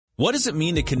What does it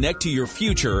mean to connect to your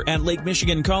future at Lake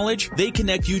Michigan College? They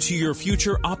connect you to your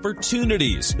future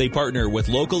opportunities. They partner with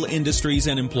local industries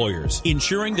and employers,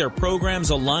 ensuring their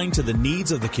programs align to the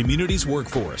needs of the community's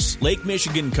workforce. Lake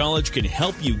Michigan College can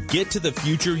help you get to the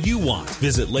future you want.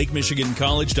 Visit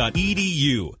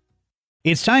lakemichigancollege.edu.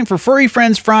 It's time for Furry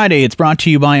Friends Friday. It's brought to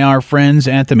you by our friends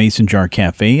at the Mason Jar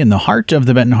Cafe in the heart of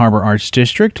the Benton Harbor Arts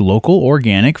District, local,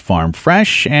 organic, farm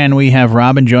fresh. And we have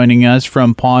Robin joining us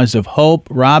from Paws of Hope.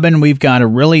 Robin, we've got a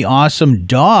really awesome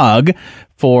dog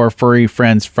for Furry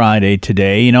Friends Friday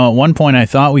today. You know, at one point I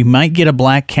thought we might get a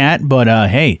black cat, but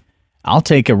hey, I'll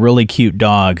take a really cute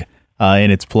dog in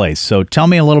its place. So tell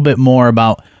me a little bit more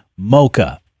about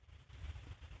Moca.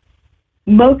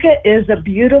 Moca is a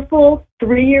beautiful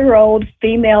 3-year-old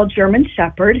female German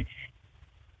Shepherd,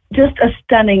 just a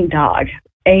stunning dog.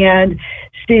 And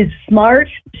she's smart,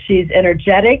 she's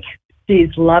energetic,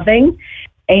 she's loving,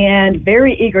 and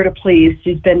very eager to please.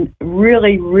 She's been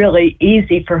really, really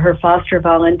easy for her foster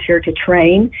volunteer to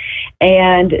train,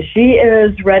 and she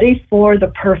is ready for the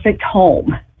perfect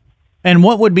home. And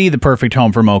what would be the perfect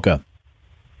home for Moca?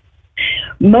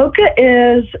 Moca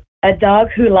is a dog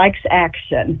who likes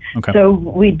action. Okay. So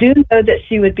we do know that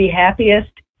she would be happiest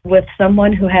with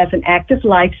someone who has an active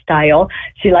lifestyle.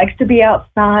 She likes to be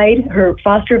outside. Her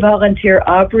foster volunteer,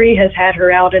 Aubrey, has had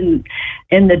her out in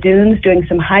the dunes doing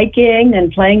some hiking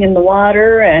and playing in the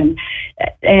water, and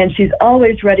she's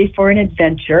always ready for an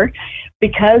adventure.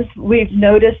 Because we've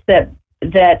noticed that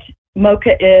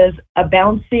Moca is a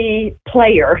bouncy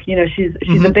player. You know, she's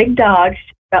a big dog,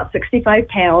 about 65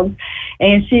 pounds,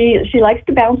 and she likes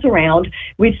to bounce around.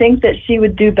 We think that she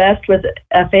would do best with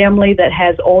a family that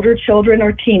has older children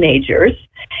or teenagers,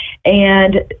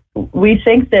 and we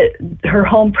think that her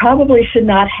home probably should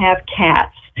not have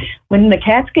cats. When the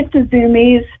cats get to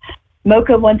zoomies,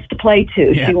 Moca wants to play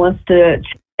too. Yeah. She wants to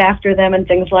chase after them and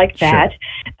things like that.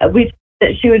 Sure. We think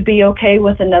that she would be okay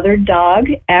with another dog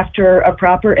after a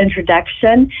proper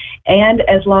introduction, and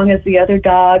as long as the other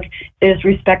dog is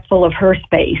respectful of her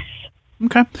space.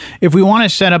 Okay. If we want to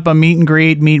set up a meet and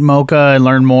greet, meet Moca, and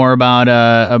learn more about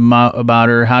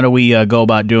her, how do we go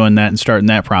about doing that and starting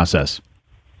that process?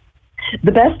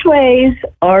 The best ways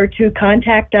are to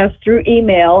contact us through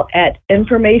email at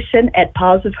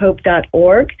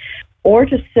information@pawsofhope.org, or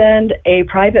to send a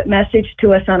private message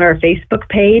to us on our Facebook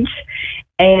page.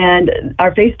 And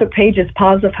our Facebook page is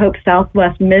Paws of Hope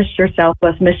Southwest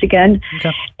Michigan.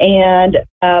 Okay. And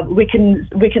we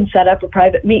can set up a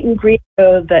private meet and greet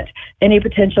so that any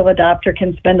potential adopter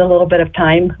can spend a little bit of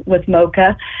time with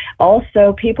Moca.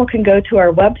 Also, people can go to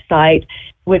our website,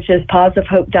 which is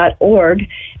pawsofhope.org.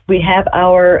 We have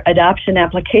our adoption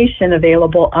application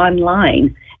available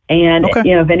online. And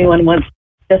if anyone wants to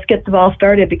just get the ball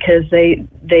started because they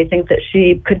think that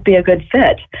she could be a good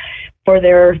fit for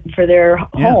their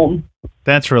home.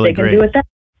 That's really great. They can do it that.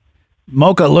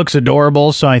 Moca looks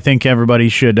adorable, so I think everybody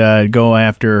should go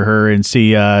after her and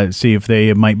see if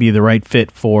they might be the right fit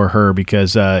for her,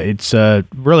 because it's a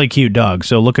really cute dog.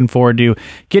 So looking forward to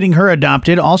getting her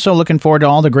adopted. Also looking forward to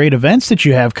all the great events that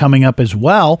you have coming up as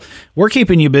well. We're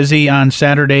keeping you busy on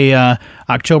Saturday,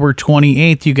 October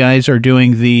 28th. You guys are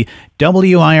doing the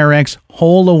WIRX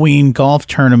Halloween Golf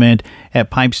Tournament at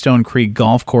Pipestone Creek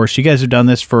Golf Course. You guys have done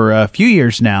this for a few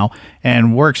years now,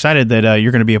 and we're excited that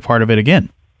you're going to be a part of it again.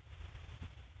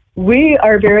 We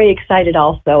are very excited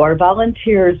also. Our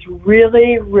volunteers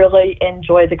really, really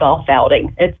enjoy the golf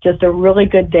outing. It's just a really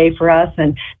good day for us.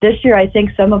 And this year, I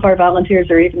think some of our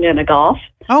volunteers are even going to golf.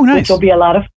 Oh, nice. Which will be a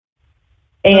lot of fun.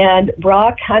 And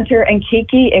Brock, Hunter, and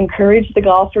Kiki encourage the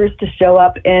golfers to show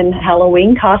up in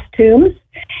Halloween costumes.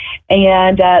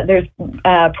 And there's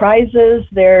prizes.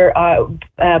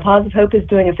 Paws of Hope is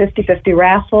doing a 50-50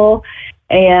 raffle.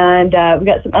 And we've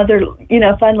got some other,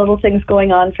 fun little things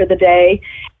going on for the day.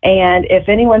 And if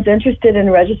anyone's interested in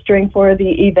registering for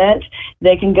the event,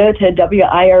 they can go to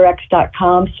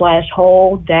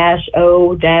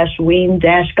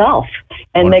wirx.com/whole-o-ween-golf,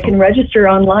 and Wonderful. They can register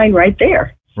online right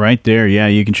there. Right there, yeah.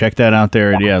 You can check that out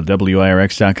there at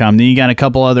wirx.com. Then you got a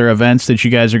couple other events that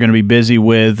you guys are going to be busy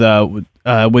with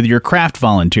your craft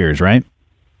volunteers, right?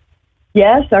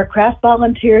 Yes, our craft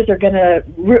volunteers are going to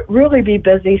really be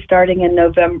busy starting in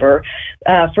November.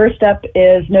 First up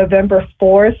is November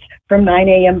 4th from 9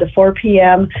 a.m. to 4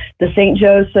 p.m., the St.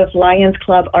 Joseph Lions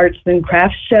Club Arts and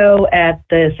Crafts Show at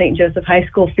the St. Joseph High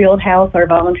School Field House. Our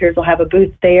volunteers will have a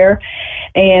booth there.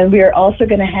 And we are also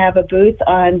going to have a booth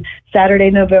on Saturday,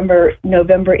 November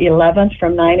 11th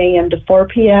from 9 a.m. to 4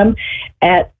 p.m.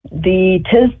 at the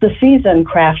 'Tis the Season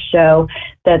Craft Show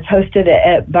that's hosted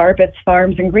at Barbett's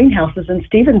Farms and Greenhouses in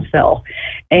Stevensville.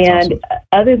 And awesome.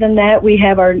 Other than that, we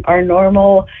have our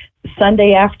normal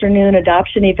Sunday afternoon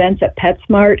adoption events at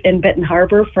PetSmart in Benton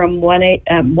Harbor from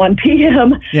 1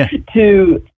 p.m.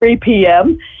 to 3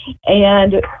 p.m.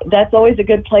 And that's always a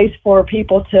good place for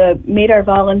people to meet our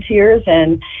volunteers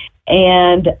and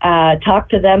talk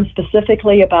to them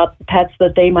specifically about pets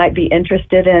that they might be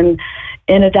interested in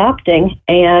adopting.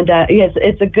 And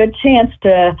it's a good chance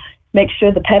to make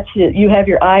sure the pets that you have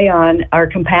your eye on are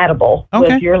compatible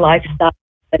with your lifestyle.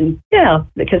 And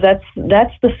because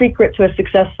that's the secret to a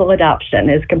successful adoption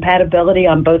is compatibility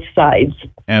on both sides.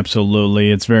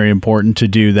 Absolutely. It's very important to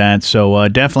do that. So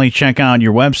definitely check out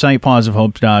your website,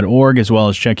 pawsofhope.org, as well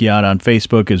as check you out on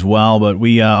Facebook as well. But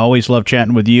we always love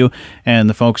chatting with you and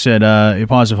the folks at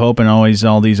Paws of Hope and always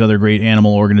all these other great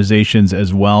animal organizations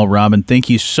as well. Robin, thank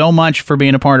you so much for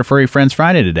being a part of Furry Friends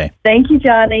Friday today. Thank you,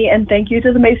 Johnny, and thank you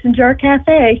to the Mason Jar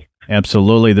Cafe.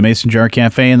 Absolutely. The Mason Jar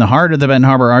Cafe in the heart of the Benton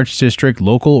Harbor Arts District,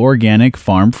 local, organic,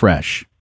 farm fresh.